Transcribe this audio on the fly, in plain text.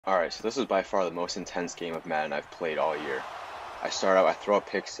Alright, so this is by far the most intense game of Madden I've played all year. I start out, I throw a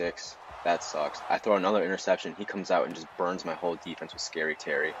pick six. That sucks. I throw another interception. He comes out and just burns my whole defense with Scary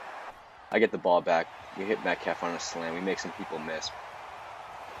Terry. I get the ball back. We hit Metcalf on a slam. We make some people miss.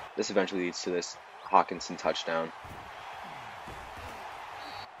 This eventually leads to this Hawkinson touchdown.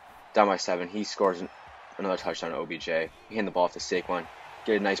 Down by 7. He scores another touchdown to OBJ. We hand the ball off to Saquon.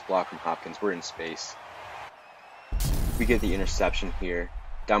 Get a nice block from Hopkins. We're in space. We get the interception here.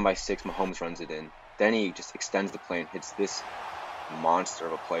 Down by 6, Mahomes runs it in. Then he just extends the play and hits this monster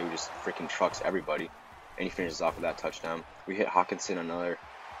of a play who just freaking trucks everybody. And he finishes off with that touchdown. We hit Hawkinson another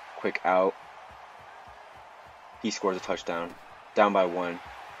quick out. He scores a touchdown. Down by 1.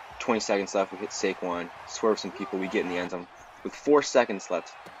 20 seconds left. We hit Saquon. Swerve some people. We get in the end zone. With 4 seconds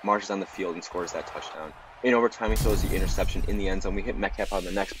left, marches on the field and scores that touchdown. In overtime, he throws the interception in the end zone. We hit Metcalf on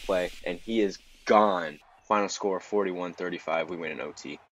the next play, and he is gone. Final score 41-35. We win in OT.